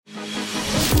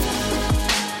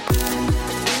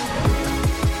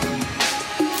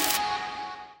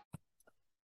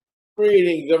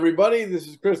Greetings, everybody. This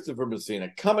is Christopher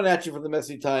Messina coming at you from the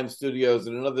Messy Time Studios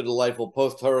in another delightful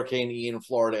post-Hurricane Ian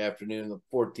Florida afternoon, the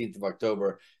 14th of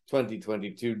October,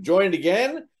 2022. Joined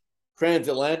again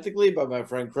transatlantically by my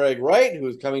friend Craig Wright, who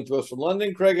is coming to us from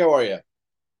London. Craig, how are you?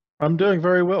 I'm doing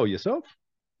very well. Yourself?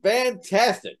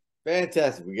 Fantastic.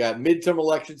 Fantastic. We got midterm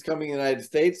elections coming in the United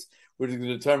States, which is going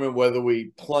to determine whether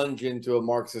we plunge into a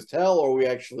Marxist hell or we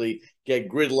actually get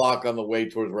gridlock on the way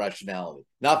towards rationality.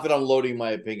 Not that I'm loading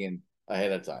my opinion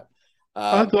ahead of time.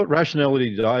 I thought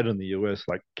rationality died in the US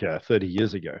like 30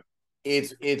 years ago.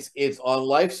 It's on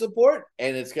life support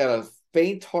and it's got a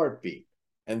faint heartbeat.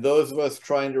 And those of us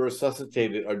trying to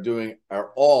resuscitate it are doing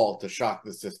our all to shock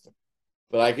the system.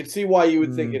 But I can see why you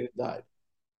would think it had died.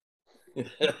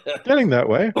 Getting that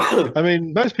way. I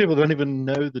mean, most people don't even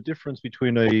know the difference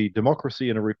between a democracy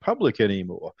and a republic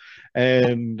anymore.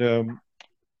 And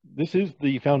this is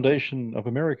the foundation of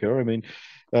America. I mean,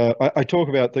 I talk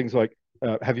about things like,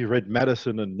 have you read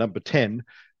Madison and Number 10?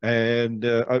 And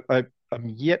I'm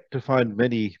yet to find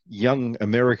many young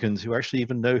Americans who actually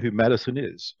even know who Madison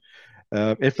is.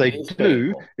 If they do,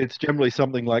 painful. it's generally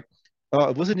something like,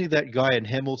 oh, wasn't he that guy in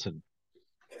Hamilton?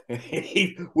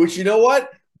 Which, you know what?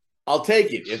 I'll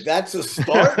take it. If that's a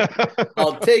start,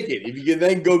 I'll take it. If you can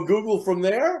then go Google from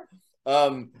there.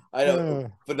 I know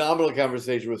phenomenal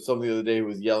conversation with somebody the other day who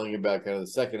was yelling about kind of the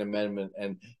Second Amendment,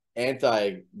 and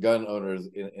anti-gun owners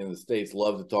in the States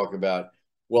love to talk about,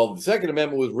 well, the Second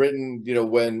Amendment was written,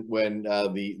 when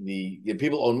the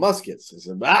people own muskets. I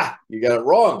said, you got it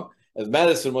wrong. As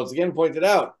Madison once again pointed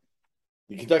out,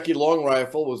 the Kentucky long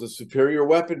rifle was a superior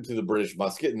weapon to the British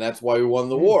musket, and that's why we won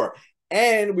the war.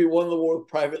 And we won the war with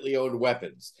privately owned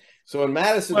weapons. So in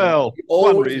Madison, we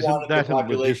always wanted the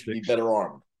population to be better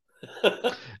armed.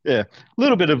 Yeah, a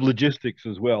little bit of logistics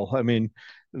as well. I mean,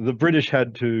 the British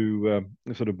had to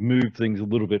sort of move things a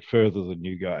little bit further than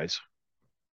you guys.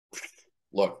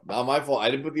 Look, not my fault.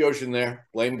 I didn't put the ocean there.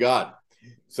 Blame God.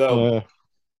 So,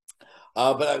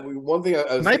 but one thing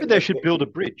I was maybe they should build a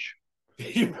bridge.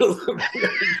 I'm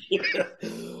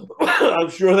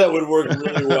sure that would work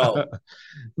really well.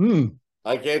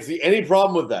 I can't see any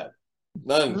problem with that.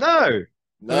 None. No.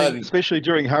 None. I mean, especially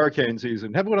during hurricane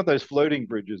season. Have one of those floating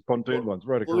bridges, pontoon ones,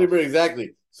 right across.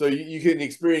 Exactly. So you can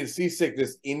experience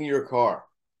seasickness in your car.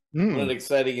 What an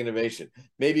exciting innovation.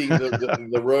 Maybe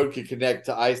the road could connect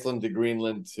to Iceland, to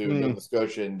Greenland, to Nova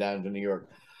Scotia, and down to New York.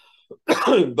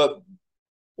 But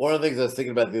one of the things I was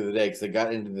thinking about the other day, because I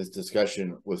got into this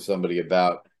discussion with somebody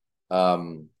about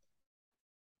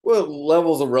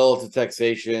levels of relative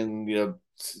taxation,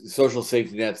 social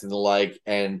safety nets and the like,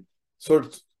 and sort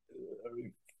of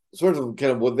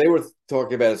kind of what they were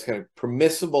talking about is kind of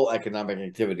permissible economic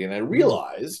activity. And I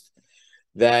realized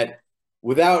that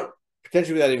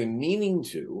potentially without even meaning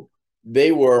to,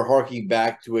 they were harking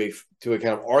back to a kind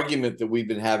of argument that we've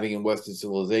been having in Western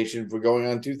civilization for going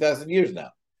on 2,000 years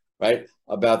now, right?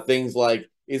 About things like,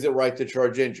 is it right to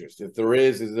charge interest? If there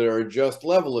is there a just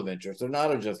level of interest or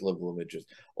not a just level of interest?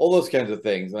 All those kinds of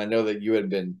things. And I know that you had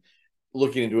been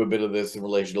looking into a bit of this in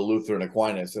relation to Luther and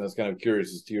Aquinas, and I was kind of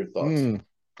curious as to your thoughts.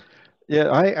 Yeah,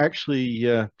 I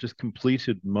actually just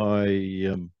completed my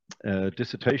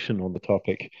dissertation on the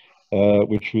topic,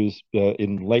 which was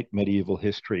in late medieval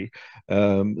history,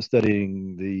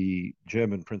 studying the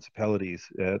German principalities.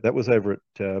 That was over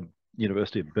at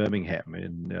University of Birmingham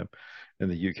in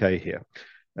the UK here.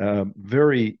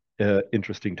 Very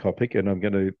interesting topic, and I'm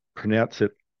going to pronounce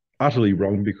it utterly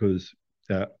wrong because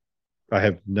I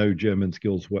have no German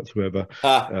skills whatsoever.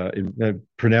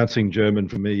 Pronouncing German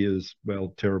for me is,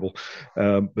 well, terrible.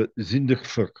 But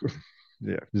Zinderviertel,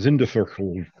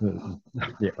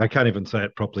 yeah, I can't even say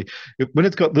it properly. When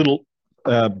it's got little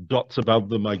dots above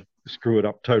them, I screw it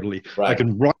up totally. Right. I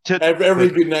can write it. Every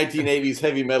good 1980s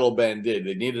heavy metal band did.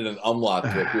 They needed an umlaut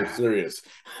to appear serious.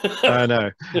 I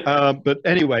know. But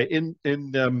anyway, in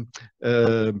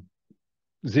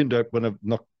Zindo, when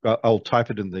I'll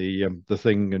type it in the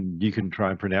thing, and you can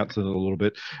try and pronounce it a little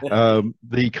bit.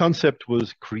 The concept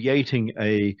was creating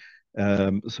a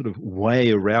sort of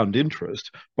way around interest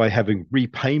by having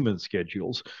repayment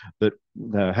schedules that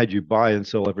had you buy and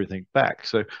sell everything back.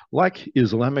 So, like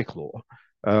Islamic law,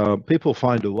 people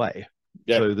find a way.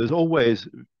 Yep. So there's always,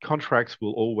 contracts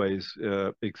will always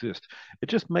exist. It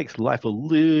just makes life a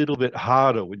little bit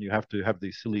harder when you have to have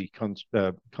these silly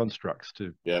constructs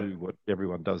to do what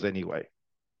everyone does anyway.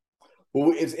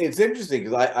 Well, it's interesting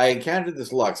because I encountered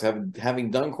this Lux,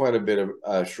 having done quite a bit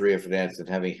of Sharia finance and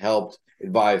having helped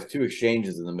advise two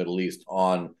exchanges in the Middle East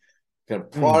on kind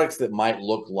of products that might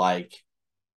look like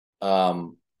a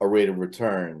rate of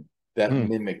return that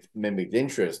mimicked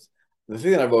interest. The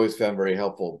thing that I've always found very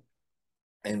helpful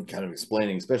and kind of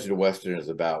explaining, especially to Westerners,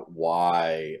 about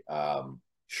why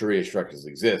Sharia structures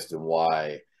exist and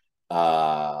why,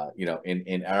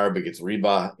 in Arabic it's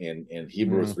riba, in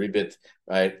Hebrew it's ribit,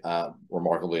 right?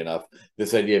 Remarkably enough,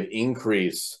 this idea of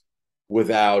increase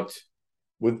without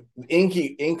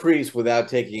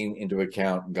taking into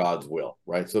account God's will,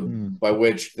 right? So by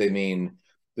which they mean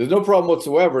there's no problem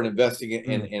whatsoever in investing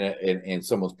in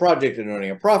someone's project and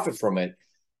earning a profit from it.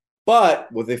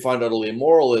 But what they find utterly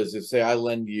immoral is if, say, I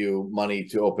lend you money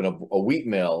to open up a wheat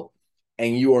mill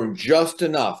and you earn just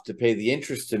enough to pay the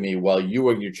interest to me while you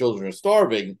and your children are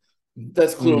starving,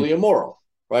 that's clearly immoral,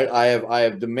 right? I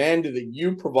have demanded that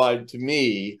you provide to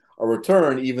me a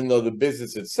return, even though the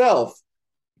business itself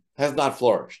has not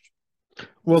flourished.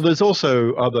 Well, there's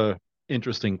also other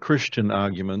interesting Christian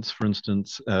arguments. For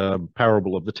instance,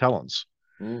 parable of the talents.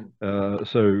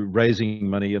 So raising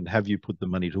money and have you put the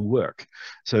money to work.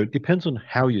 So it depends on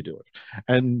how you do it.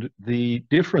 And the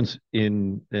difference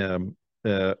in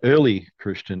early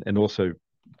Christian and also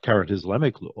current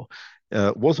Islamic law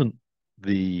wasn't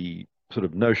the sort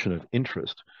of notion of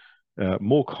interest,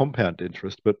 more compound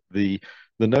interest, but the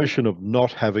notion of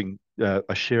not having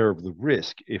a share of the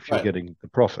risk if you're getting the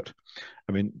profit.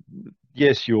 I mean,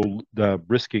 yes, you're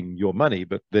risking your money,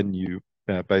 but then you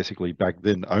basically back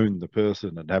then own the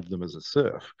person and have them as a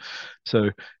serf. So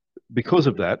because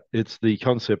of that, it's the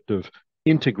concept of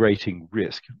integrating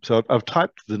risk. So I've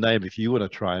typed the name if you want to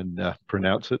try and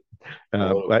pronounce it.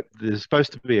 There's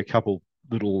supposed to be a couple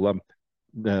little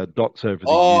dots over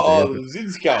the U there.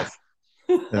 Zinskauf.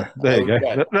 There you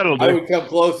go. That'll do. I would come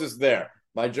closest there.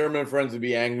 My German friends would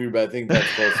be angry, but I think that's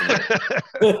close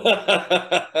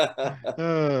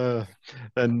enough.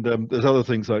 And there's other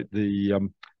things like the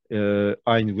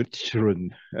Einwitscheren.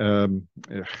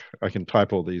 I can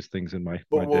type all these things in my.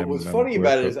 But what was funny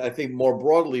about it is, I think more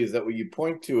broadly, is that what you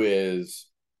point to is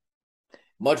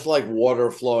much like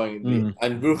water flowing, the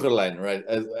Einbruchelen, right?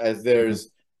 As there's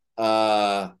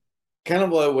kind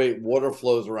of like the way water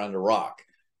flows around a rock,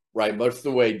 right? Much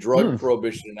the way drug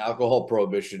prohibition and alcohol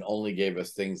prohibition only gave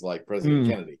us things like President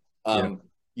Kennedy.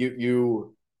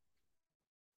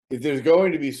 If there's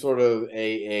going to be sort of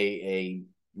a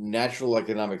natural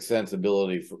economic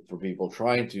sensibility for people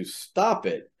trying to stop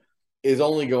it, is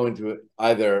only going to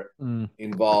either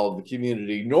involve the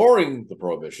community ignoring the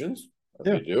prohibitions, as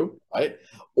they do, right?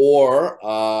 Or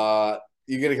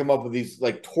you're going to come up with these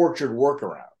like tortured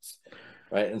workarounds,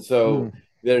 right? And so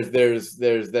there's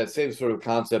that same sort of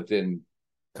concept in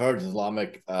current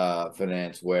Islamic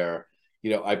finance where,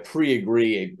 I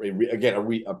pre-agree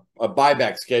a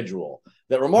buyback schedule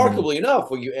that, remarkably enough,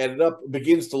 when you add it up,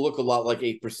 begins to look a lot like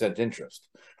 8% interest,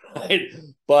 right?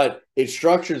 But it's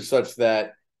structured such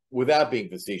that, without being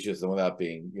facetious and without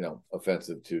being,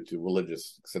 offensive to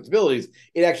religious sensibilities,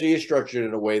 it actually is structured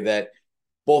in a way that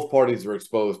both parties are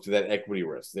exposed to that equity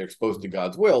risk. They're exposed to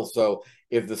God's will. So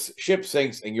if the ship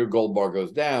sinks and your gold bar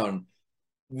goes down,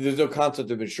 there's no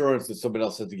concept of insurance that somebody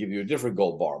else has to give you a different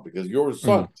gold bar because yours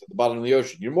sunk at the bottom of the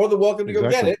ocean. You're more than welcome to go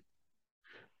get it.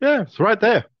 Yeah, it's right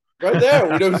there. Right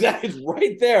there. We know exactly. It's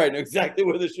right there. I know exactly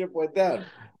where the ship went down.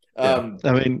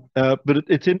 But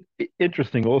it's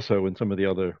interesting also in some of the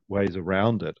other ways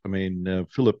around it. I mean,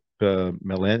 Philip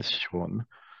Melanchthon,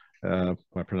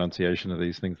 my pronunciation of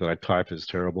these things that I type is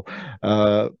terrible,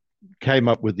 came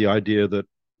up with the idea that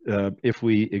if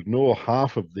we ignore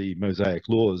half of the Mosaic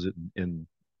laws in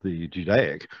the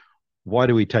Judaic, why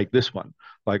do we take this one?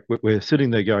 Like we're sitting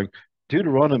there going,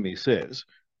 Deuteronomy says,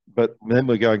 but then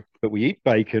we're going, but we eat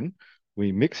bacon,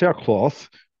 we mix our cloth,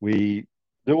 we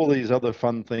do all these other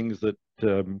fun things that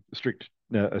strict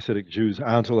ascetic Jews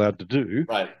aren't allowed to do.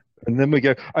 Right. And then we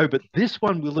go, oh, but this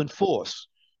one will enforce.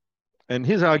 And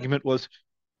his argument was,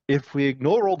 if we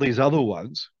ignore all these other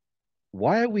ones,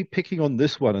 why are we picking on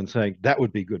this one and saying that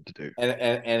would be good to do?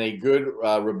 And a good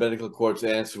rabbinical court's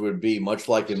answer would be much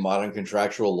like in modern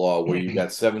contractual law, where you've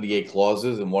got 78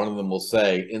 clauses, and one of them will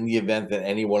say, in the event that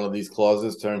any one of these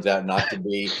clauses turns out not to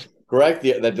be correct,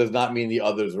 that does not mean the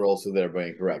others are also there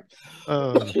being correct.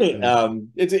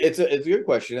 It's a good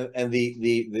question, and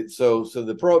so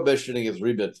the prohibitioning is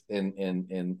rebit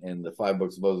in the 5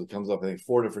 books of Moses. It comes up, I think,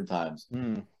 4 different times,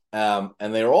 and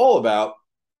they're all about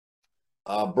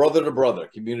brother to brother,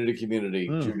 community to community,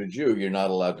 Jew to Jew. You're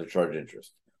not allowed to charge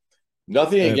interest.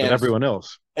 Nothing against everyone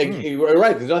else.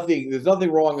 Right. There's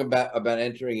nothing wrong about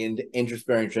entering into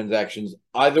interest-bearing transactions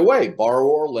either way, borrower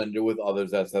or lender, with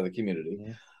others outside the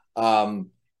community. And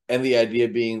the idea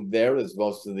being there, as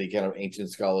most of the kind of ancient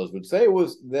scholars would say,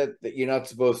 was that you're not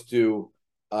supposed to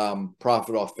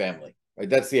profit off family. Right.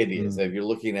 That's the idea. Is that if you're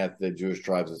looking at the Jewish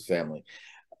tribes as family.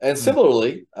 And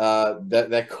similarly,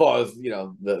 that caused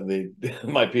the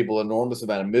my people enormous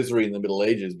amount of misery in the Middle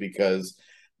Ages because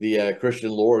the Christian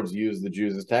lords used the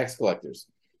Jews as tax collectors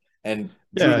and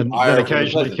drew Yeah, the and then ire from the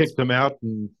occasionally peasants. kicked them out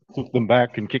and took them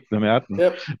back and kicked them out and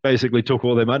Yep. basically took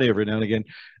all their money every now and again.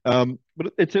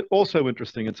 But it's also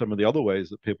interesting in some of the other ways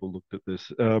that people looked at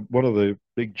this. One of the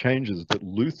big changes that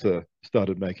Luther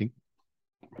started making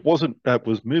was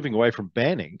moving away from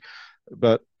banning,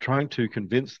 but trying to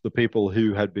convince the people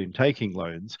who had been taking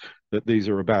loans that these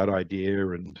are a bad idea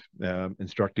and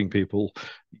instructing people,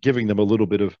 giving them a little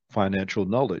bit of financial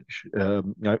knowledge.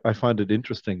 I find it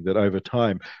interesting that over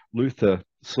time, Luther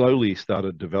slowly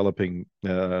started developing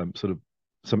sort of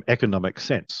some economic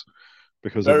sense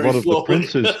because a Very lot of the slowly.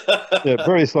 princes, yeah,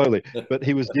 very slowly, but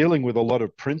he was dealing with a lot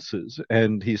of princes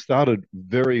and he started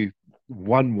very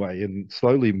one way and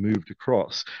slowly moved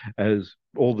across as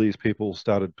all these people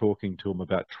started talking to him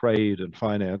about trade and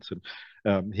finance.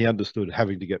 And he understood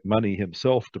having to get money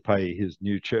himself to pay his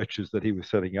new churches that he was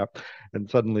setting up. And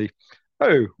suddenly,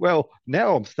 oh, well,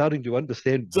 now I'm starting to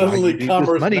understand why you Suddenly need this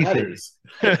commerce money thing. matters.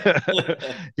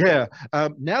 Yeah.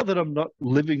 Now that I'm not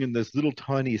living in this little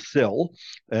tiny cell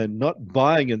and not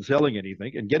buying and selling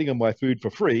anything and getting on my food for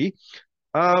free,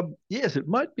 yes, it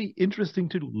might be interesting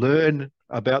to learn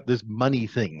about this money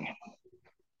thing.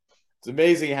 It's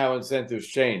amazing how incentives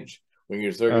change when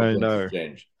your I circumstances know.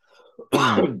 change.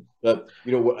 Mm, But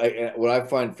what I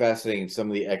find fascinating, some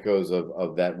of the echoes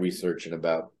of that research and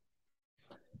about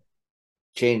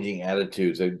changing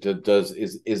attitudes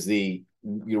is the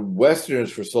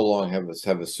Westerners for so long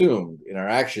have assumed in our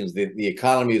actions that the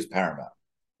economy is paramount,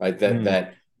 right? mm,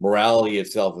 That morality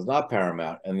itself is not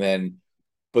paramount, and then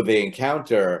but we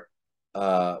encounter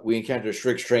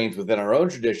strict strains within our own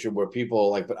tradition where people are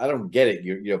like, but I don't get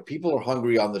it. People are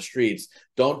hungry on the streets.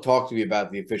 Don't talk to me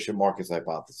about the efficient markets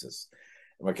hypothesis.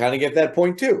 And I kind of get that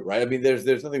point too, right? I mean, there's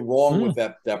nothing wrong with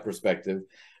mm, that perspective,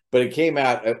 but it came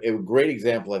out a great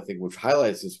example, I think, which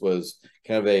highlights this was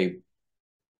kind of a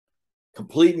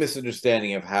complete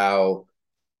misunderstanding of how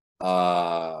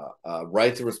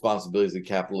rights and responsibilities of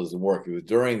capitalism work. It was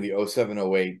during the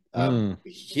 0708 mm.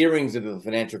 hearings into the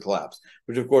financial collapse,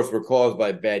 which of course were caused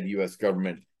by bad U.S.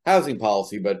 government housing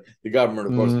policy, but the government,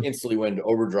 of course, Mm. instantly went into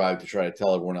overdrive to try to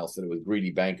tell everyone else that it was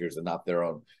greedy bankers and not their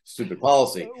own stupid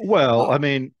policy. Well, I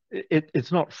mean,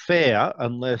 it's not fair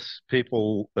unless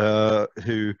people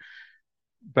who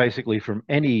basically from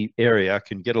any area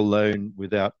can get a loan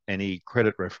without any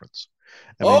credit reference.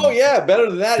 I Oh mean, yeah, better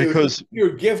than that. It was just because, your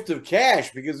gift of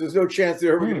cash because there's no chance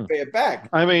they're ever going to mm, pay it back.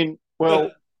 I mean, well,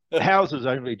 houses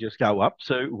only just go up.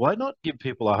 So why not give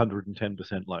people a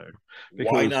 110% loan? Why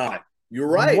Because not? You're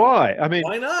right. why? I mean,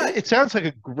 Why not? it sounds like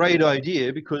a great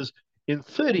idea because in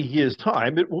 30 years'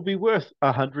 time, it will be worth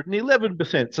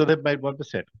 111%. So they've made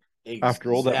 1%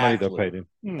 after all that money they've Exactly. paid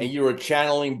in. And you were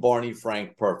channeling Barney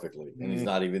Frank perfectly, and he's Mm.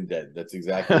 not even dead. That's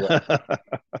exactly right.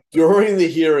 During the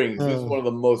hearings, this is Oh. one of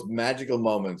the most magical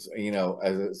moments.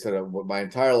 As I said, my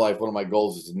entire life, one of my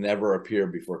goals is to never appear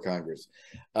before Congress.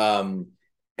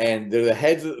 And they're the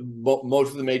heads of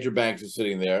most of the major banks are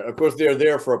sitting there. Of course, they're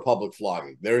there for a public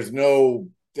flogging. There's no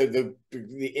the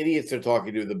idiots they're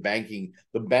talking to, the banking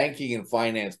and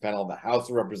finance panel, the House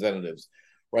of Representatives,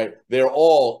 right? They're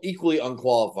all equally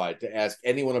unqualified to ask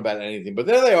anyone about anything, but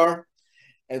there they are.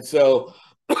 And so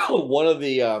one of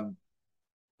the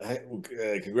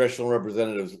congressional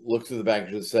representatives looks at the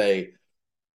bankers and say,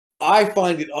 I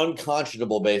find it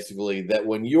unconscionable, basically, that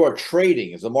when you are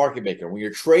trading as a market maker, when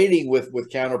you're trading with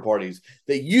counterparties,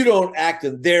 that you don't act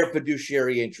in their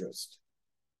fiduciary interest,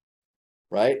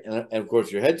 right? And of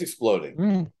course, your head's exploding.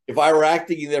 Mm. If I were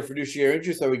acting in their fiduciary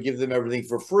interest, I would give them everything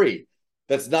for free.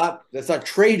 That's not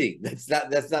trading.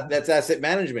 That's asset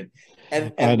management.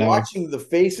 And I know. watching the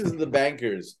faces of the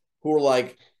bankers who are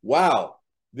like, wow,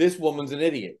 this woman's an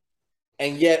idiot.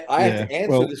 And yet I have Yeah. to answer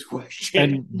Well, this question.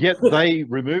 and yet they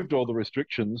removed all the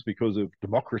restrictions because of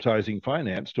democratizing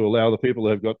finance to allow the people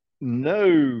who have got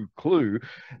no clue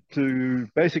to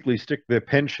basically stick their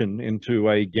pension into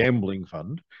a gambling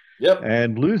fund Yep.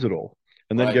 and lose it all.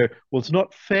 And then Right. go, well, it's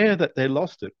not fair that they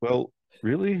lost it. Well,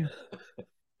 really?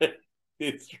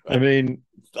 It's I right. mean,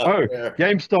 It's not oh, fair.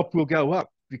 GameStop will go up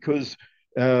because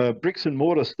bricks and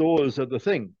mortar stores are the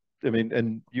thing. I mean,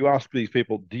 and you ask these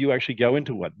people, do you actually go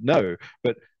into one? No,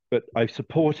 but I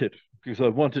support it because I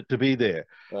want it to be there.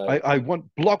 Right. I want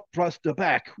Blockbuster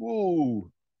back.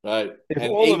 Ooh. Right. If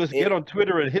And all of us get on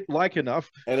Twitter and hit like enough,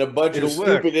 and a bunch of it'll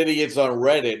work. stupid idiots on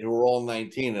Reddit who are all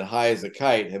 19 and high as a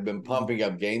kite have been Mm. pumping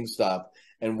up GameStop,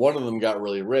 and one of them got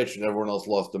really rich and everyone else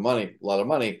lost a lot of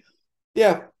money.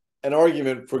 Yeah, an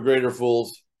argument for greater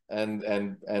fools and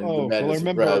the Oh, well, I madness of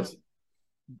remember crowds.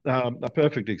 a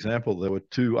perfect example. There were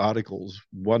two articles,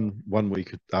 one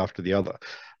week after the other,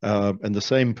 and the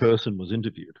same person was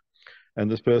interviewed. And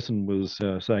this person was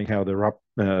saying how they're up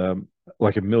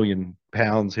like £1 million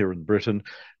here in Britain.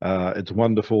 It's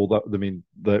wonderful. I mean,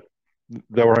 they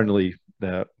were only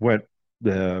weren't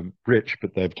rich,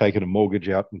 but they've taken a mortgage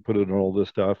out and put it on all this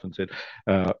stuff and said,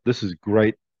 "This is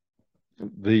great."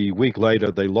 The week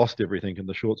later, they lost everything and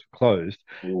the shorts were closed.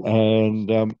 Ooh. And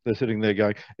they're sitting there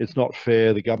going, "It's not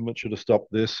fair. The government should have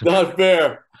stopped this." Not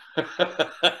fair.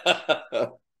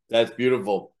 That's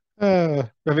beautiful. I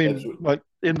mean, like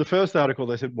in the first article,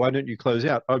 they said, "Why don't you close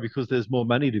out?" Oh, because there's more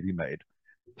money to be made.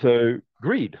 So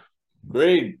greed.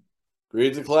 Greed.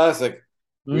 Greed's a classic.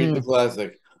 Greed's a Mm.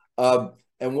 classic.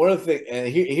 And one of the things, and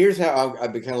here's how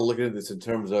I've been kind of looking at this in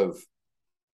terms of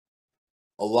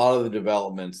a lot of the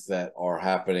developments that are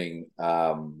happening,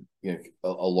 along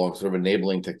sort of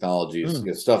enabling technologies,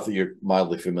 stuff that you're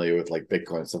mildly familiar with, like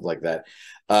Bitcoin, stuff like that.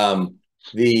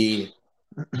 The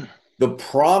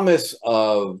promise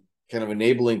of kind of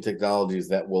enabling technologies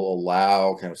that will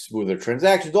allow kind of smoother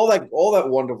transactions, all that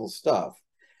wonderful stuff,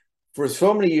 for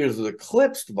so many years was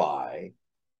eclipsed by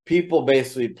people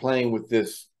basically playing with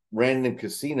this random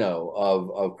casino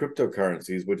of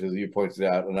cryptocurrencies, which, as you pointed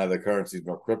out, are neither currencies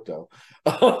nor crypto.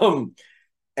 And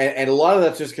a lot of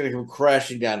that's just going to come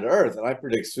crashing down to earth. And I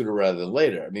predict sooner rather than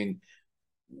later. I mean,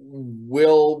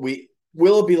 will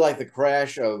it be like the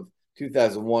crash of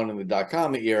 2001 in the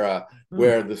dot-com era,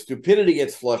 where the stupidity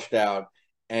gets flushed out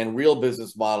and real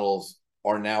business models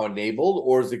are now enabled?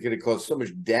 Or is it going to cause so much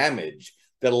damage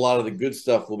that a lot of the good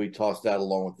stuff will be tossed out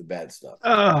along with the bad stuff?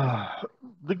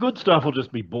 The good stuff will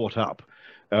just be bought up.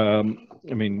 I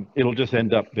mean, it'll just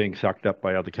end up being sucked up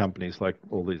by other companies, like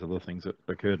all these other things that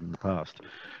occurred in the past.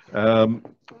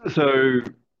 So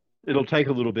it'll take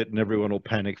a little bit and everyone will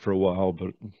panic for a while,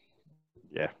 but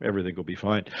yeah, everything will be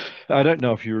fine. I don't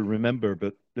know if you remember,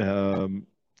 but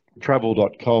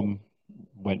travel.com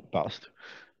went bust.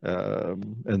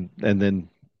 And then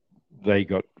they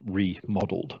got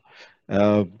remodeled.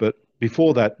 But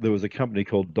before that, there was a company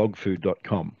called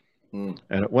dogfood.com. And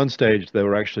at one stage, they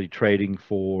were actually trading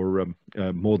for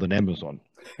more than Amazon.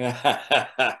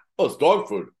 Oh, it's dog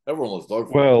food. Everyone loves dog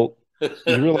food. Well,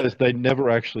 you realize they never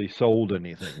actually sold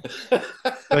anything.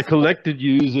 They collected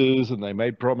users and they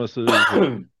made promises,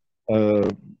 and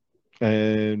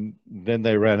then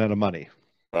they ran out of money.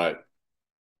 Right.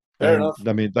 Fair enough.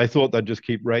 I mean, they thought they'd just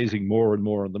keep raising more and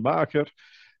more on the market.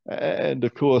 And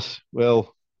of course,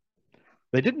 well,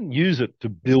 they didn't use it to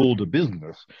build a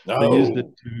business. No. They used it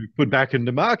to put back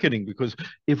into marketing, because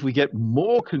if we get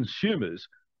more consumers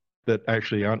that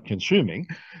actually aren't consuming,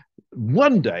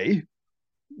 one day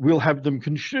we'll have them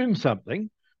consume something,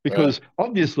 because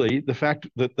obviously the fact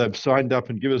that they've signed up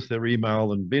and give us their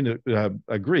email and been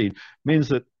agreed means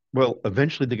that, well,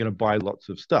 eventually they're going to buy lots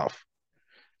of stuff.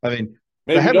 I mean,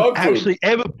 maybe they haven't actually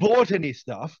ever bought any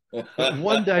stuff, but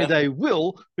one day they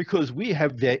will, because we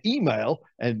have their email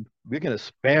and we're going to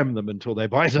spam them until they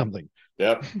buy something.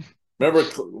 Yep. Remember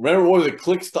what was it?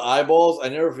 Clicks to eyeballs. I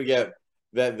never forget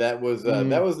that was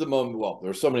the moment. Well, there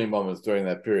were so many moments during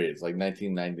that period. It's like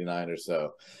 1999 or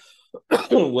so,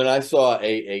 when I saw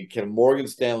a kind of Morgan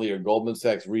Stanley or Goldman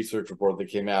Sachs research report that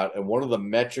came out, and one of the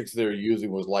metrics they were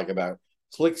using was like about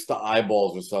clicks to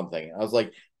eyeballs or something. I was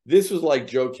like, this was like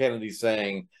Joe Kennedy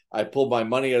saying, I pulled my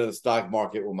money out of the stock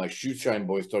market when my shoe shine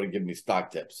boys started giving me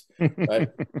stock tips. Right?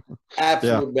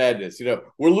 Absolute madness. You know,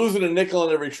 we're losing a nickel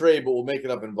on every trade, but we'll make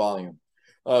it up in volume.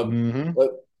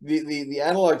 But the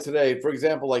analog today, for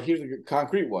example, like here's a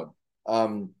concrete one.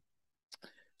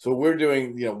 So we're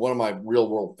doing, one of my real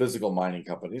world physical mining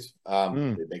companies,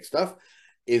 they make stuff,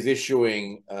 is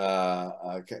issuing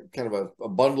kind of a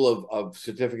bundle of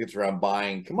certificates around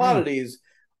buying commodities.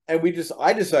 And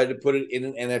I decided to put it in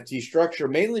an NFT structure,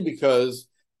 mainly because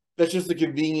that's just a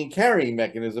convenient carrying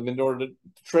mechanism in order to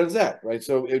transact, right?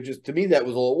 So to me, that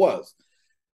was all it was.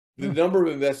 The number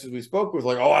of investors we spoke with,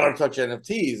 like, oh, I don't touch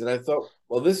NFTs. And I thought,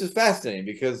 well, this is fascinating,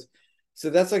 because so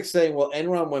that's like saying, well,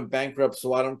 Enron went bankrupt,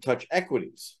 so I don't touch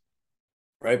equities,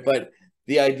 right? But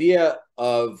the idea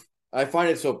I find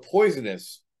it so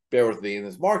poisonous, bear with me, in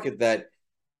this market, that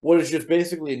what is just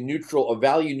basically a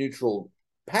value neutral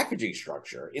packaging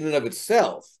structure in and of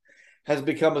itself has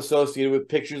become associated with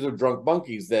pictures of drunk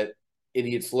monkeys that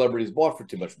idiot celebrities bought for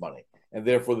too much money, and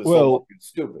therefore this whole market is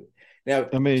stupid. Now,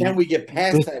 can we get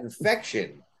past that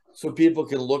infection so people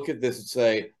can look at this and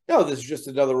say, no, this is just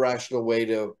another rational way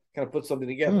to kind of put something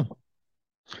together?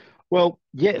 Well,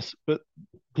 yes, but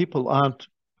people aren't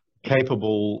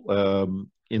capable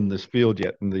in this field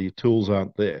yet, and the tools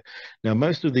aren't there. Now,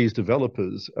 most of these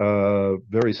developers are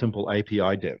very simple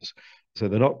API devs. So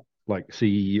they're not like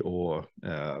C or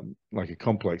like a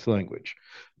complex language.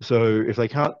 So if they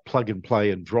can't plug and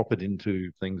play and drop it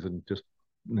into things and just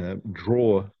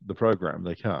draw the program,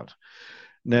 they can't.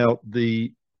 Now,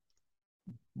 the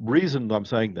reason I'm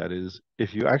saying that is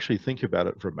if you actually think about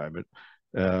it for a moment,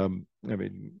 I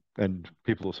mean, and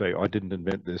people will say, I didn't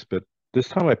invent this, but this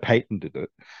time I patented it.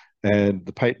 And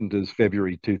the patent is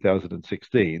February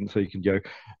 2016. So you can go,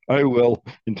 oh, well,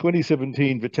 in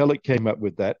 2017, Vitalik came up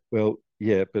with that. Well,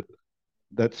 yeah, but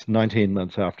that's 19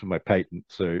 months after my patent.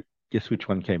 So guess which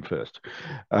one came first?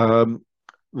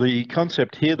 The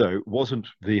concept here, though, wasn't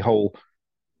the whole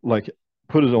like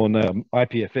put it on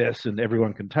IPFS and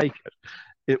everyone can take it.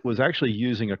 It was actually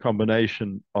using a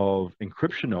combination of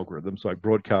encryption algorithms like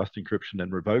broadcast encryption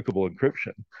and revocable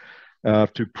encryption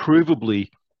to provably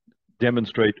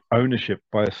demonstrate ownership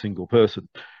by a single person.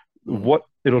 What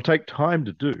it'll take time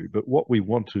to do, but what we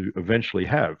want to eventually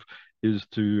have is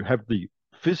to have the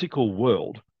physical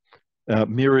world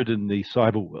mirrored in the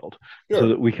cyber world, so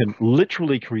that we can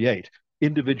literally create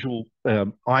individual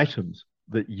items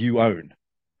that you own.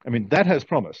 I mean, that has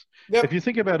promise. Yep. If you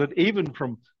think about it, even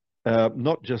from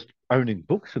not just owning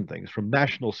books and things, from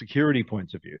national security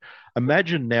points of view,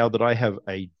 imagine now that I have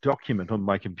a document on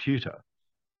my computer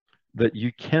that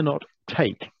you cannot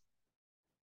take,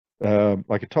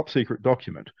 like a top secret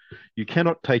document, you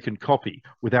cannot take and copy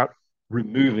without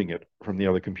removing it from the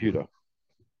other computer.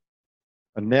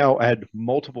 And now add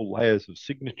multiple layers of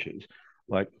signatures.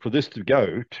 Like for this to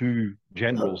go, 2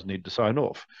 generals need to sign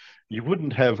off. You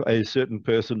wouldn't have a certain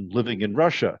person living in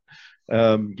Russia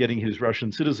getting his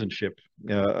Russian citizenship.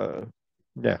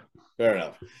 Yeah. Fair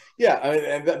enough. Yeah, I mean,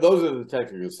 and those are the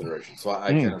technical considerations. So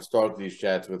I kind of start these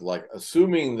chats with like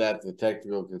assuming that the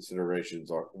technical considerations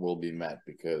will be met,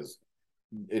 because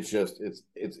it's just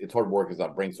it's hard work. It's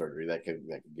not brain surgery that can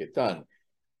get done.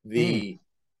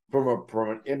 From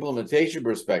an implementation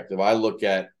perspective, I look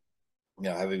at,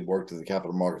 having worked in the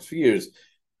capital markets for years,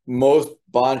 most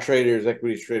bond traders,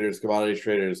 equities traders, commodities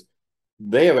traders,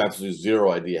 they have absolutely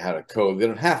zero idea how to code. They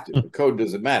don't have to. The code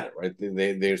doesn't matter, right?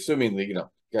 They're assuming that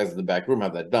guys in the back room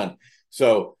have that done.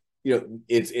 So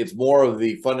it's more of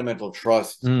the fundamental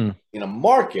trust in a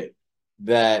market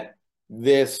that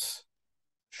this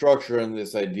structure and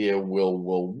this idea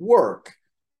will work.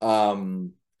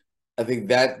 I think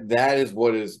that is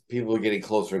what is people are getting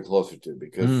closer and closer to,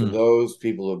 because for those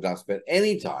people who have not spent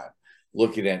any time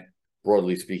looking at,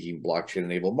 broadly speaking,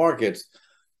 blockchain-enabled markets,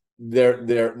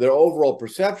 their overall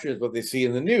perception is what they see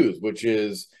in the news, which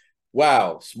is,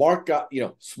 wow, smart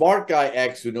guy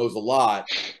X who knows a lot,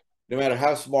 no matter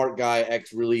how smart guy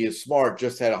X really is smart,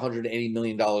 just had $180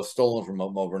 million stolen from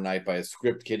him overnight by a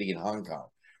script kiddie in Hong Kong,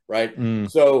 right?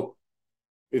 So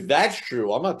if that's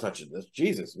true, I'm not touching this.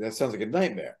 Jesus, that sounds like a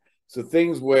nightmare. So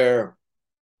things where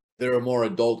there are more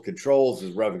adult controls,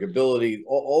 is revocability,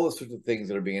 all the sorts of things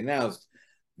that are being announced,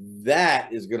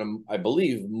 that is going to, I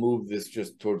believe, move this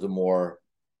just towards a more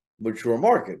mature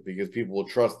market, because people will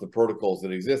trust the protocols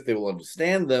that exist. They will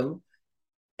understand them,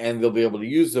 and they'll be able to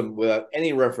use them without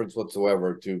any reference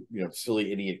whatsoever to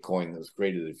silly idiot coin that was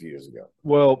created a few years ago.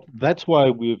 Well, that's why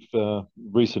we've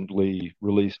recently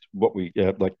released what we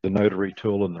like the notary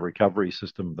tool and the recovery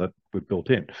system that we've built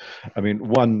in. I mean,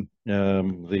 one,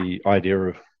 the idea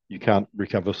of you can't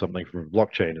recover something from a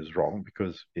blockchain is wrong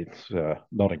because it's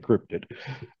not encrypted.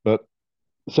 But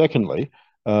secondly,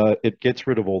 it gets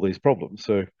rid of all these problems.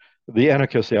 So the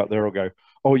anarchists out there will go,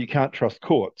 oh, you can't trust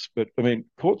courts. But I mean,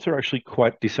 courts are actually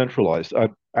quite decentralized.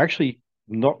 I'm actually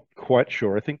not quite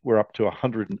sure. I think we're up to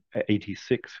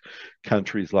 186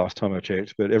 countries last time I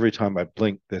checked, but every time I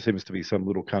blink, there seems to be some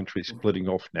little country splitting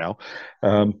off now.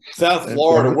 South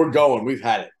Florida, we're going. We've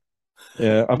had it.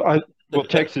 Yeah, well,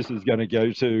 Texas is going to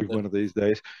go too one of these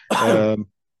days.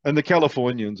 And the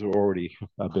Californians are already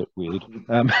a bit weird.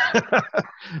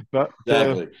 But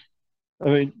exactly. I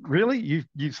mean, really,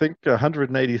 you think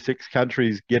 186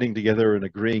 countries getting together and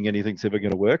agreeing anything's ever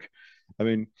going to work? I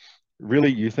mean,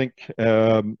 really, you think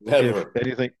if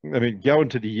anything, I mean, go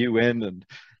into the UN and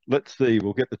let's see,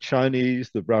 we'll get the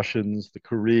Chinese, the Russians, the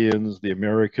Koreans, the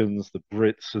Americans, the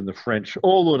Brits, and the French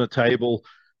all on a table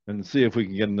and see if we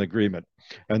can get an agreement.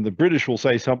 And the British will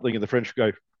say something and the French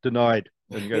go, denied.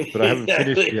 And you go, but I haven't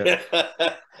finished yet.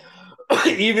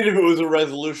 Even if it was a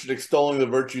resolution extolling the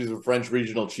virtues of French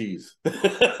regional cheese.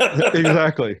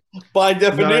 Exactly. By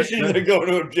definition, they're going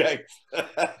to object.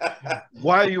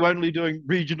 Why are you only doing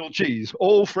regional cheese?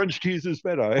 All French cheese is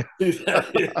better.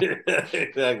 Exactly.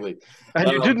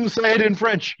 And you didn't say it in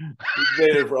French.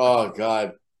 Oh,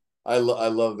 God. I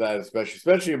love that,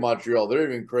 especially in Montreal.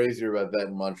 They're even crazier about that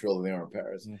in Montreal than they are in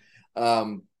Paris.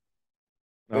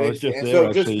 I was just And there so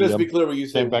actually. just to be clear, when you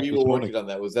say Came back we were this morning. working on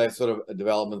that, was that sort of a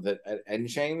development that at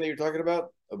Nchain that you're talking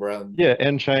about around? Yeah,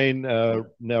 nChain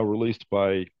now released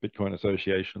by Bitcoin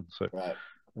Association. So, Right.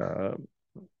 um,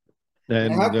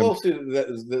 And how and closely that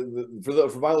is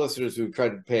for my listeners who try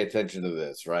to pay attention to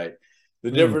this, right? The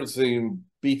mm, difference between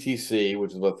BTC,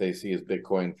 which is what they see as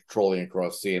Bitcoin trolling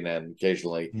across CNN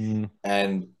occasionally, mm,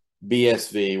 and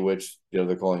BSV, which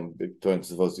they're calling Bitcoin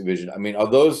Supposed Division. I mean, are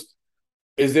those?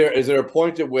 Is there a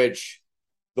point at which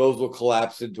those will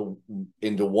collapse into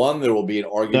one? There will be an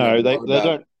argument no, one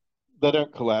about. they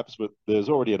don't collapse, but there's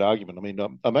already an argument. I mean,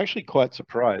 I'm actually quite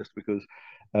surprised because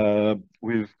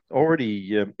we've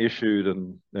already issued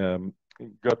and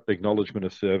got acknowledgement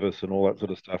of service and all that sort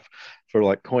of stuff for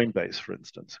like Coinbase, for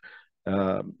instance.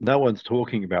 No one's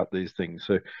talking about these things,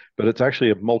 so but it's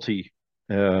actually a multi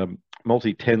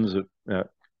tens of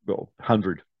well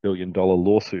 $100 billion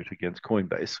lawsuit against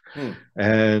Coinbase, Hmm.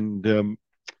 and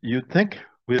you'd think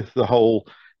with the whole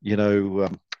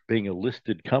being a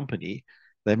listed company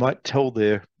they might tell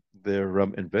their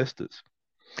investors.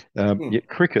 Hmm. Yet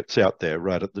cricket's out there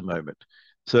right at the moment.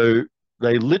 So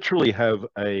they literally have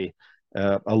a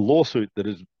lawsuit that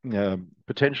is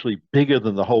potentially bigger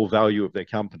than the whole value of their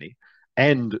company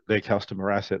and their customer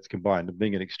assets combined. And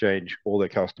being an exchange, all their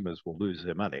customers will lose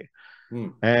their money. Hmm.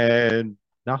 And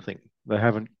nothing. They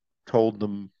haven't told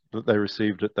them that they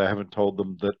received it. They haven't told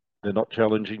them that they're not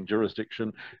challenging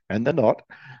jurisdiction, and they're not.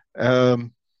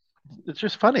 Um, it's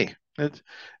just funny. I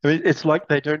mean, it's like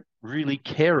they don't really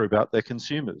care about their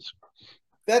consumers.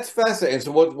 That's fascinating.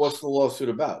 So what's the lawsuit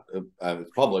about? It's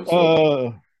public, so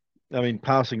Uh, I mean,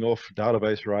 passing off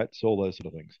database rights, all those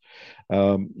sort of things.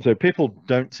 So people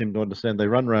don't seem to understand. They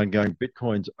run around going,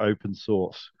 Bitcoin's open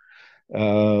source.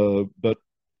 But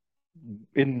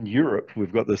in Europe,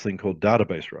 we've got this thing called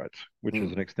database rights, which is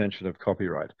hmm. an extension of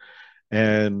copyright.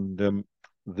 And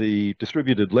the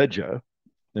distributed ledger,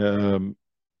 um,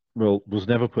 well, was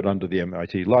never put under the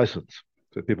MIT license.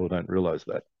 So people don't realize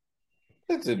that.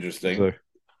 That's interesting. So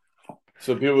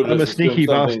So people I'm a just assume sneaky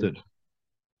something. bastard.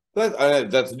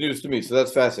 That's news to me. So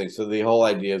that's fascinating. So the whole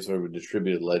idea of sort of a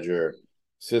distributed ledger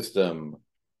system,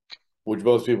 which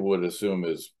most people would assume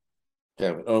is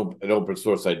kind of an open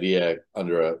source idea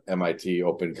under a MIT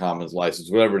Open Commons license,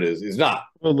 whatever it is not.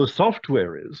 Well, the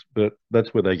software is, but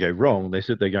that's where they go wrong. They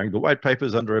said they're going, the white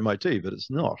paper's under MIT, but it's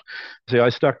not. See, I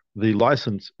stuck the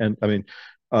license, and I mean,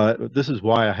 this is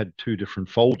why I had two different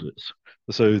folders.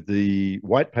 So the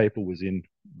white paper was in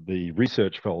the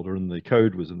research folder, and the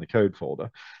code was in the code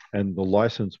folder, and the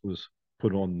license was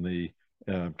put on the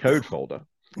code folder.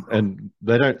 And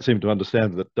they don't seem to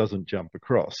understand that it doesn't jump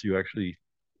across. You actually,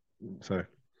 so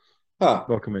Huh.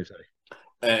 what can we say?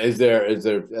 Is there as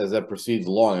that proceeds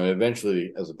along, and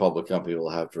eventually, as a public company, we'll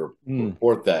have to Mm.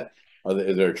 report that.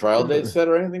 Is there a trial date set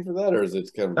or anything for that, or is it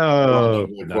kind of Oh,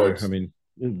 running the no. I courts? mean,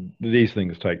 these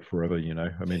things take forever, you know.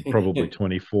 I mean, probably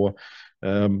 24.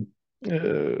 Um,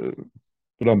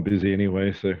 but I'm busy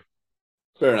anyway, so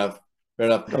Fair enough. Fair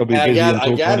enough. I'll And be busy I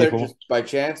until gather 24. just by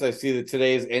chance, I see that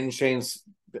today is Nchain's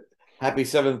happy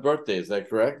seventh birthday. Is that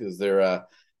correct? Is there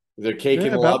cake in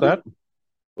Yeah, the about lobby? that.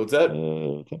 What's that?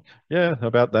 Uh, yeah,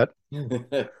 about that.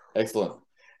 Excellent.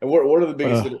 And what are the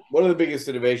biggest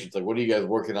Uh, innovations? Like, what are you guys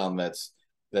working on that's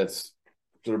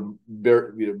sort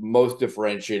of most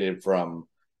differentiated from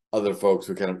other folks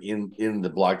who are kind of in the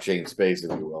blockchain space,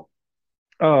 if you will?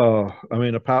 I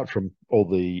mean, apart from all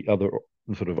the other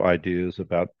sort of ideas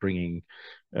about bringing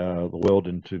the world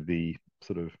into the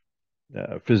sort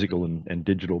of physical and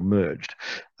digital merged,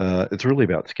 it's really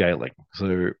about scaling.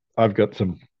 So I've got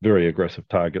some very aggressive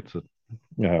targets that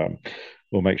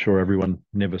will make sure everyone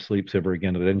never sleeps ever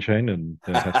again at nChain and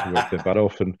has to work their butt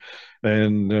off,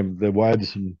 and their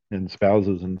wives and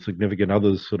spouses and significant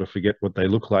others sort of forget what they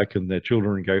look like and their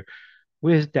children go,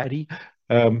 "Where's Daddy?"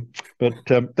 But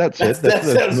that said, That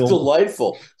that's sounds normal.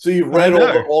 delightful. So you've I read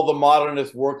know. all the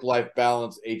modernist work life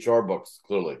balance HR books,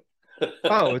 clearly.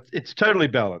 Oh, it's totally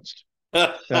balanced.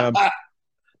 Um,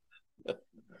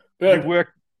 fair, you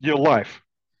work your life.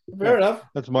 fair enough.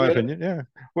 That's I my get it. opinion. Yeah,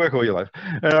 work all your life.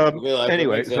 Okay, life, that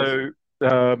Anyway, makes sense.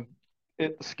 so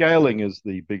scaling is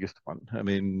the biggest one. I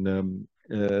mean,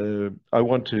 I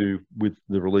want to, with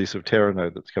the release of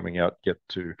Terranode that's coming out, get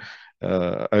to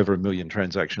over 1 million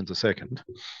transactions a second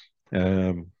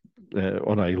on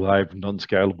a live,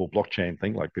 non-scalable blockchain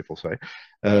thing, like people say.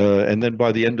 Right. And then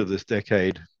by the end of this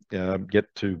decade, get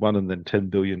to 1 and then 10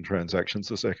 billion transactions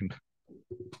a second.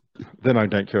 Then I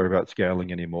don't care about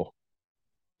scaling anymore.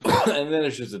 And then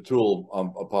it's just a tool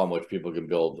upon which people can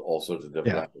build all sorts of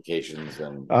different Yeah. applications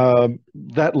and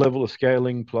That level of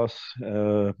scaling plus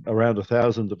around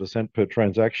 1,000% per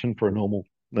transaction for a normal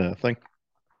thing.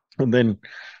 And then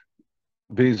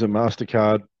Visa,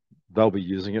 MasterCard, they'll be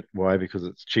using it. Why? Because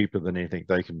it's cheaper than anything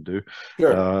they can do.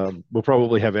 Sure. We'll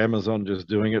probably have Amazon just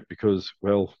doing it because,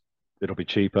 well, it'll be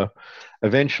cheaper.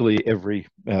 Eventually, every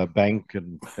bank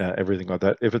and everything like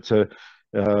that, if it's a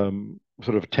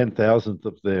sort of 10,000th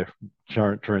of their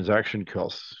current transaction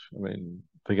costs, I mean,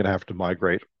 they're going to have to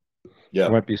migrate. It Yeah.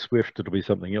 won't be Swift, it'll be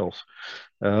something else.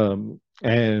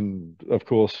 And of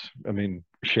course, I mean,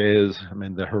 shares, I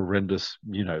mean, they're horrendous.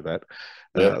 You know that.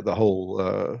 Yep. The whole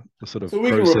the sort So of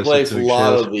we can process of replace a doing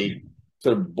lot shares. of the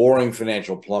sort of boring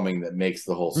financial plumbing that makes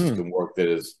the whole Mm, system work that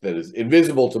is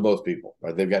invisible to most people,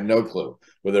 right? They've got no clue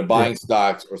whether they're yeah. buying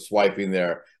stocks or swiping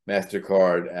their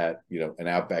MasterCard at, an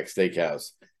Outback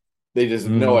Steakhouse. They just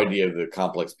have no Mm, idea of the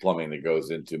complex plumbing that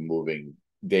goes into moving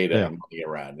data yeah. and money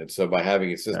around. And so by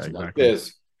having a Yeah, system like exactly.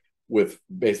 this with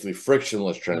basically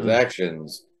frictionless Mm,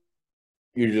 transactions,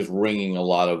 you're just wringing a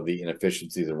lot of the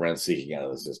inefficiencies and rent seeking out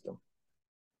of the system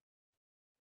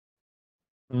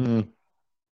mm,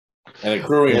 and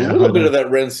accruing a yeah, little I bit know. of that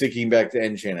rent seeking back to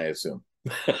nChain, I assume.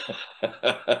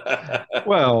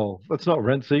 Well, that's not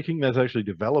rent seeking. That's actually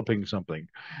developing something.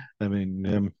 I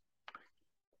mean,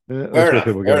 Fair that's where enough.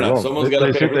 people go Fair enough. wrong. Someone's got to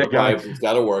They pay sit for there the going, pipes. It's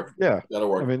got to work. yeah. Got to I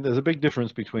work. mean, there's a big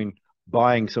difference between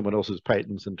buying someone else's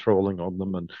patents and trolling on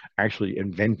them and actually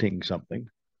inventing something.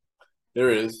 There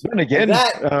is. Then And again,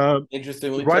 that,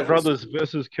 interestingly, Wright touches. brothers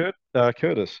versus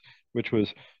Curtis, which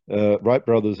was Wright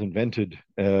brothers invented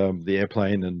the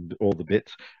airplane and all the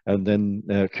bits, and then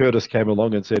Curtis came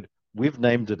along and said, "We've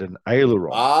named it an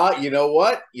aileron." You know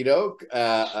what?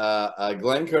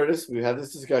 Glenn Curtis. We had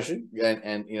this discussion,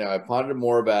 and I pondered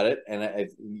more about it, and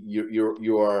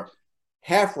you are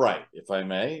half right, if I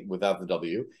may, without the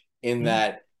W, in Mm,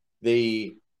 that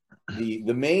the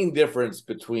the main difference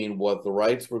between what the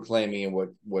Wrights were claiming and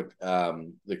what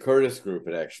the Curtis group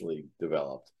had actually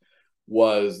developed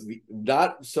was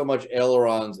not so much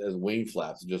ailerons as wing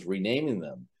flaps, just renaming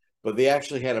them, but they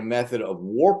actually had a method of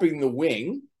warping the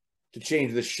wing to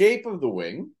change the shape of the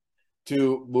wing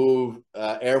to move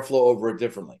airflow over it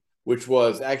differently, which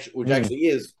mm, actually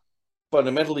is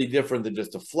fundamentally different than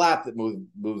just a flap that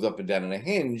moves up and down in a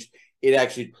hinge. It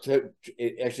actually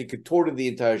contorted the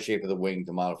entire shape of the wing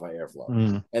to modify airflow.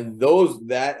 mm, And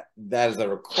that as I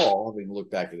recall, having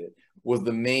looked back at it, was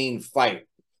the main fight.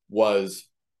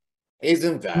 Is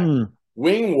in fact mm,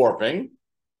 wing warping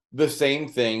the same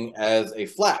thing as a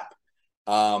flap?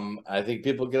 I think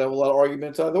people can have a lot of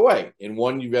arguments either way. In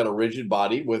one, you've got a rigid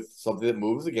body with something that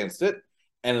moves against it,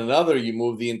 and another, you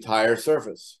move the entire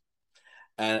surface.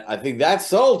 And I think that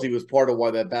subtlety was part of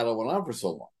why that battle went on for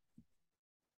so long.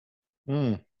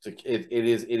 mm. So it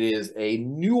is a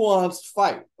nuanced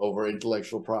fight over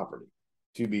intellectual property,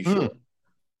 to be Mm. sure.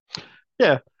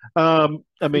 Yeah.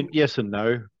 I mean, yes and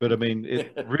no, but I mean, it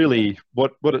really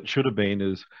what it should have been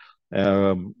is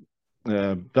um,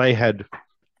 they had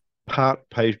part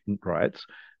patent rights.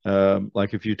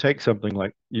 Like if you take something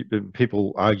like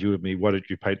people argue with me, why did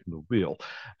you patent the wheel?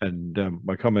 And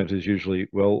my comment is usually,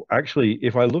 well, actually,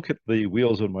 if I look at the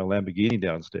wheels on my Lamborghini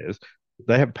downstairs,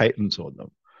 they have patents on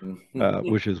them.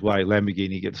 Which is why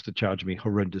Lamborghini gets to charge me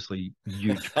horrendously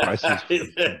huge prices for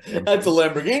That's a things.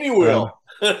 Lamborghini Um, wheel.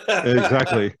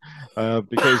 exactly,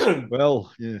 because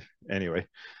well, yeah. Anyway,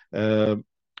 um,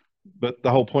 but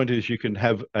the whole point is you can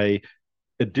have a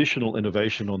additional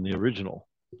innovation on the original.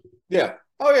 Yeah.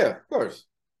 Oh yeah, of course.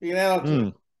 You can add on to it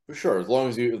Mm, for sure, as long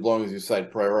as you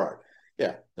cite prior art.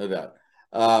 Yeah, no doubt.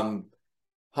 Um,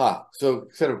 So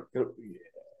sort of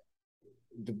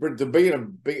to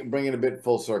bring it a bit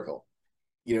full circle,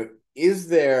 is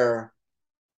there?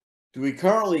 Do we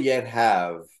currently yet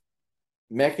have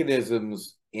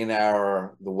mechanisms in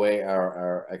the way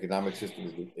our economic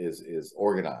system is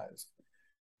organized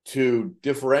to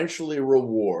differentially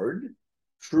reward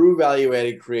true value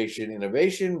added creation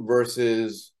innovation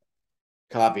versus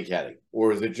copycatting,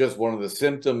 or is it just one of the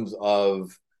symptoms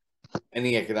of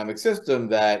any economic system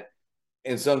that,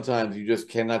 and sometimes you just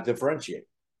cannot differentiate,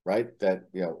 right? That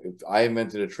if I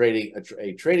invented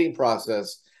a trading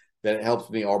process that helps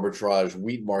me arbitrage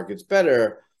wheat markets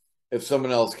better, if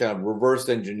someone else kind of reverse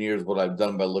engineers what I've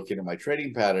done by looking at my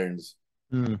trading patterns,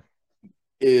 mm.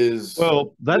 is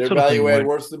Well, that their sort of thing value add won't.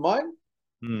 worse than mine?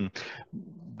 Mm,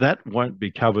 that won't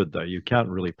be covered though. You can't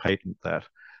really patent that.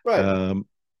 Right. Um,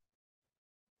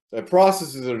 The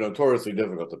processes are notoriously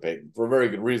difficult to patent for a very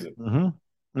good reason, mhm,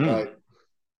 mm, right?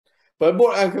 But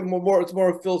it's more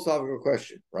a philosophical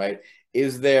question, right?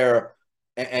 Is there,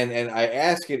 and I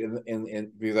ask it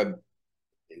in because I'm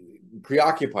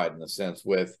preoccupied in a sense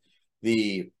with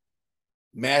the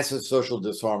massive social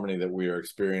disharmony that we are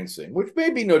experiencing, which may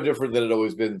be no different than it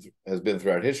always has been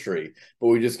throughout history, but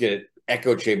we just get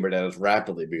echo chambered at us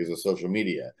rapidly because of social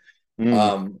media. Mm.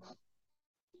 Um,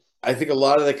 I think a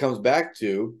lot of that comes back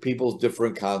to people's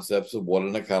different concepts of what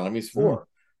an economy is Mm. for,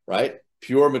 right?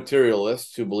 Pure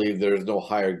materialists who believe there is no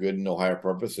higher good, no higher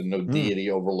purpose, and no deity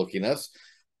overlooking us.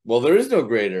 Well, there is no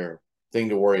greater thing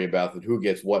to worry about than who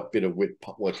gets what bit of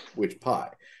which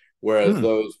pie. Whereas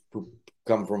those who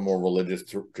come from more religious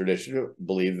tradition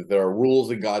believe that there are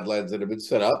rules and guidelines that have been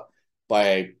set up by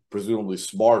a presumably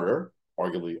smarter,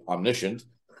 arguably omniscient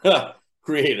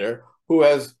creator who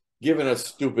has given us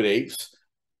stupid apes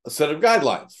a set of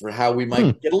guidelines for how we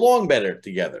might get along better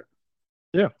together.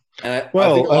 Yeah. And I think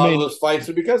Well, a lot of those fights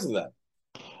are because of that.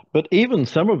 but even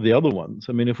some of the other ones,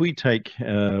 I mean, if we take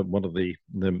one of the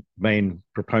main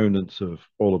proponents of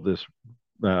all of this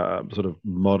sort of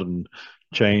modern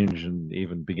change and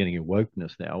even beginning of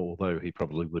wokeness now, although he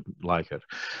probably wouldn't like it,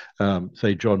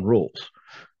 say John Rawls.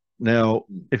 Now,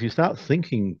 if you start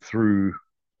thinking through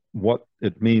what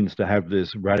it means to have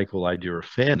this radical idea of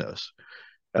fairness,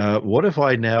 what if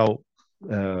I now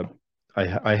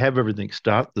I have everything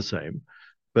start the same,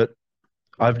 but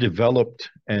I've developed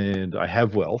and I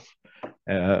have wealth,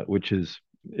 which is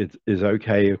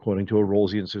okay according to a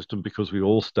Rawlsian system because we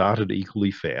all started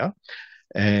equally fair,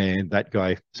 and that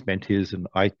guy spent his and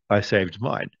I saved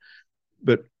mine.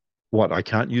 But what, I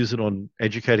can't use it on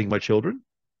educating my children?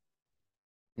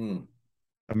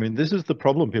 I mean, this is the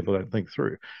problem people don't think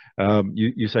through.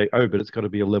 You say, oh, but it's got to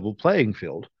be a level playing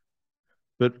field.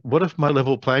 But what if my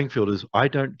level playing field is I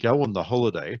don't go on the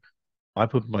holiday, I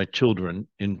put my children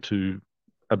into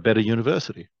a better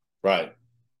university? Right.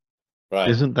 Right.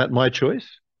 Isn't that my choice?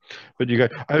 But you go,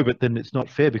 oh, but then it's not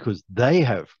fair because they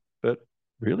have. But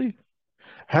really?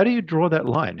 How do you draw that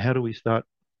line? How do we start?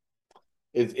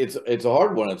 It's a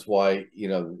hard one. It's why,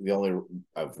 the only,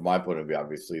 from my point of view,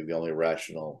 obviously, the only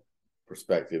rational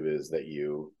perspective is that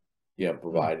you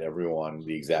provide everyone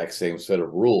the exact same set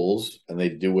of rules and they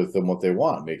do with them what they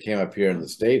want. I mean, it came up here in the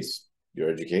States. Your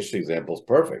education example is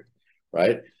perfect,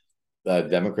 right? The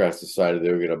Democrats decided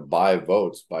they were going to buy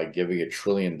votes by giving $1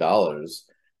 trillion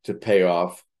to pay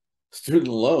off student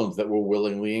loans that were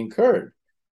willingly incurred.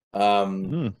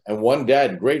 And one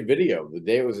dad, great video. The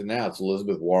day it was announced,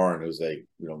 Elizabeth Warren, who's a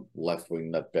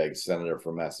left-wing nutbag senator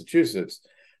from Massachusetts,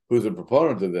 who's a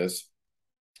proponent of this,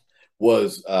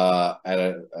 was at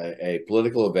a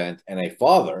political event, and a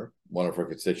father, one of her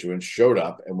constituents, showed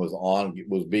up and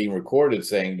was being recorded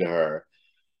saying to her,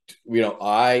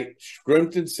 I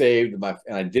scrimped and saved and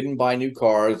I didn't buy new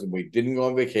cars and we didn't go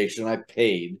on vacation. I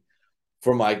paid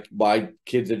for my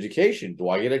kids' education. Do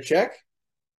I get a check?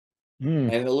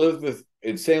 And Elizabeth,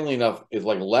 insanely enough, is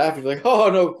like laughing, like, oh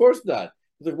no, of course not.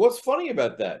 It's like, what's funny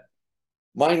about that?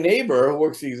 My neighbor who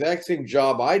works the exact same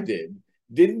job I did,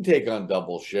 didn't take on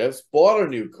double shifts, bought a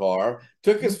new car,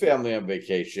 took his family on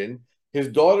vacation. His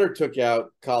daughter took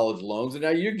out college loans, and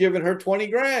now you're giving her 20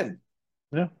 grand.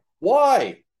 Yeah.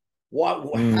 Why?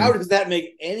 How does that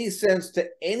make any sense to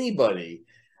anybody?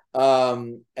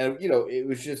 And it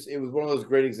was one of those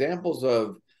great examples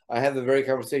of, I had the very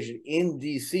conversation in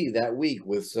DC that week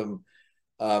with some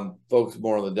folks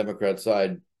more on the Democrat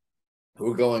side who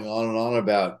were going on and on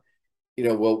about,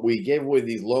 well, we gave away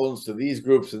these loans to these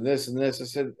groups and this and this. I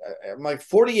said, I'm like,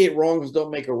 48 wrongs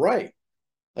don't make a right.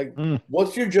 Like,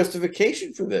 what's your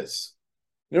justification for this?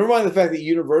 Never mind the fact that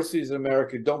universities in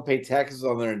America don't pay taxes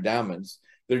on their endowments.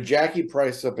 They're jacking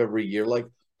prices up every year. Like,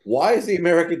 why is the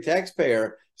American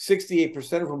taxpayer,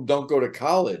 68% of whom don't go to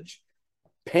college,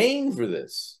 paying for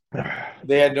this?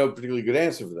 They had no particularly good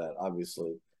answer for that,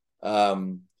 obviously.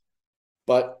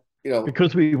 But,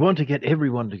 because we want to get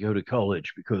everyone to go to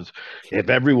college, because if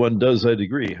everyone does a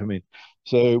degree, I mean,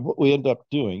 so what we end up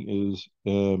doing is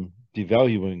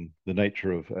devaluing the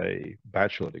nature of a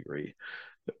bachelor degree,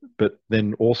 but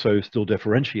then also still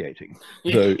differentiating.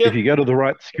 So if you go to the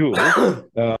right school,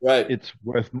 right, it's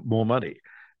worth more money.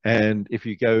 And if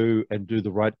you go and do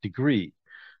the right degree,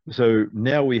 so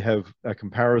now we have a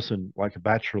comparison like a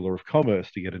Bachelor of Commerce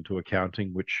to get into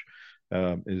accounting, which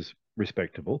is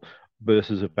respectable,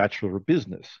 versus a Bachelor of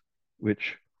Business,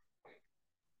 which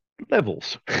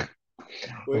levels.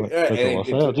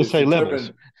 I'll just say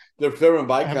levels. They're determined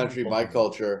by country, by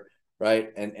culture, right?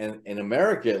 And in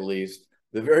America, at least,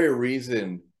 the very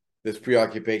reason this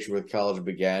preoccupation with college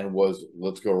began was,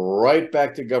 let's go right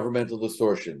back to governmental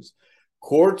distortions.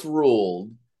 Courts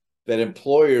ruled that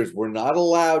employers were not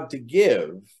allowed to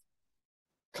give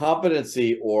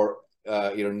competency or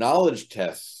knowledge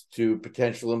tests to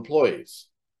potential employees,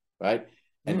 right?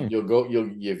 And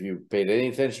if you paid any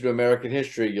attention to American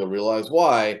history, you'll realize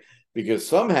why. because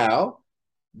somehow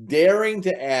daring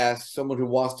to ask someone who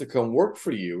wants to come work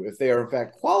for you if they are in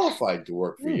fact qualified to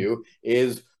work for you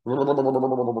is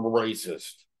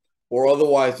racist or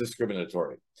otherwise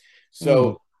discriminatory.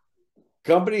 So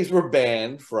companies were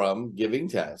banned from giving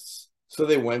tests. So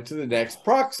they went to the next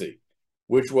proxy,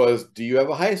 which was, do you have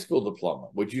a high school diploma?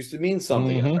 Which used to mean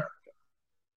something in America.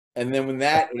 And then when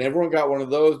everyone got one of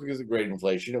those because of great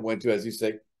inflation, it went to, as you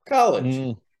say, college.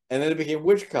 And then it became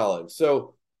which college?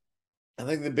 So I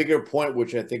think the bigger point,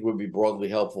 which I think would be broadly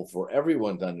helpful for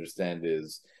everyone to understand,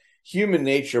 is human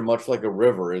nature, much like a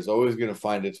river, is always going to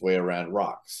find its way around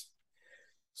rocks.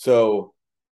 So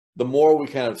the more we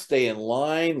kind of stay in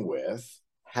line with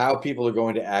how people are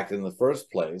going to act in the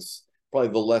first place, probably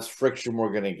the less friction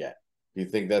we're going to get. Do you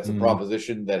think that's a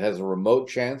proposition that has a remote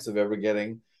chance of ever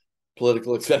getting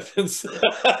political acceptance?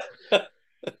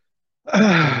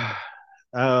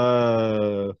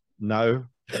 No.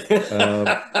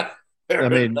 I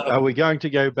mean, are we going to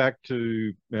go back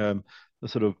to the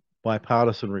sort of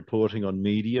bipartisan reporting on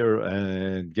media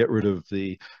and get rid of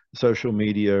the social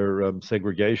media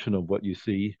segregation of what you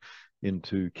see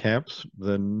into camps?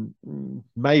 Then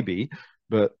maybe,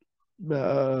 but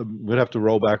we'd have to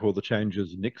roll back all the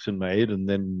changes Nixon made and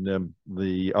then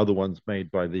the other ones made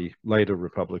by the later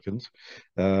Republicans,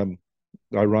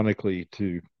 ironically,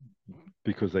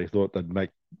 because they thought they'd make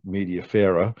media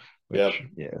fairer. Which,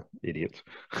 idiots.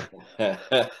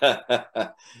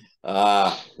 The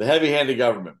heavy-handed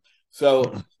government.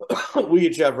 So we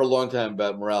could chat for a long time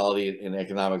about morality and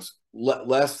economics.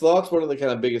 Last thoughts? What are the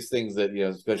kind of biggest things that,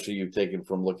 especially you've taken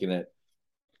from looking at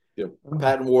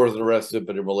patent wars and the rest of it,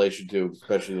 but in relation to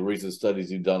especially the recent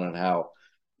studies you've done on how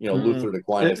Luther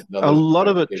Aquinas. A lot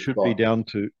of it should go down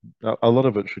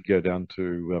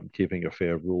to keeping a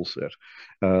fair rule set,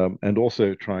 and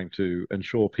also trying to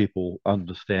ensure people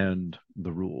understand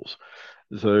the rules.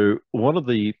 So one of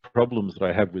the problems that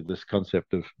I have with this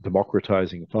concept of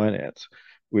democratizing finance,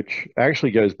 which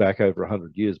actually goes back over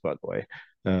 100 years, by the way,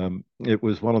 it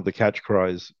was one of the catch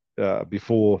cries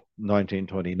before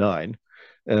 1929,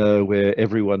 where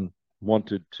everyone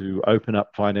wanted to open up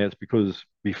finance because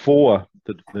before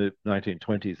the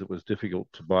 1920s, it was difficult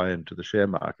to buy into the share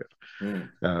market.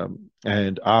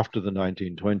 And after the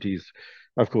 1920s,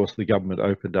 of course, the government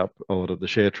opened up a lot of the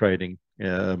share trading,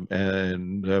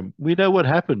 and we know what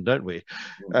happened, don't we?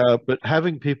 But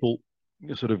having people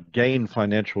sort of gain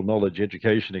financial knowledge,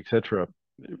 education, etc.,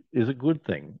 is a good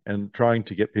thing, and trying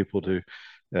to get people to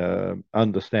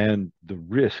understand the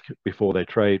risk before they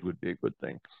trade would be a good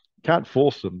thing. Can't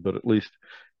force them, but at least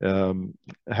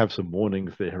have some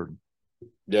warnings there.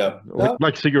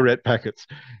 Like cigarette packets.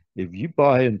 If you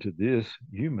buy into this,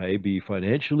 you may be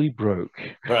financially broke.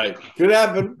 Right. Could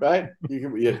happen, right?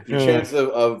 Your chance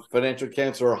of financial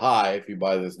cancer are high if you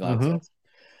buy this nonsense.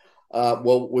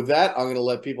 Well, with that, I'm going to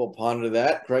let people ponder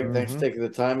that. Craig, thanks for taking the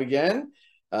time again.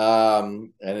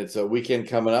 And it's a weekend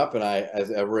coming up, and I,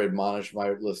 as ever, admonish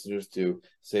my listeners to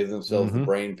save themselves the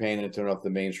brain pain and turn off the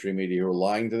mainstream media who are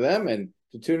lying to them, and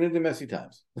to tune into Messy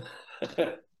Times.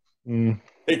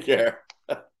 Take care.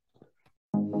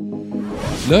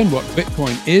 Learn what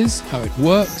Bitcoin is, how it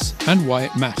works, and why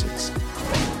it matters.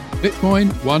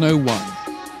 Bitcoin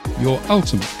 101, your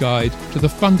ultimate guide to the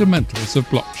fundamentals of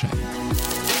blockchain.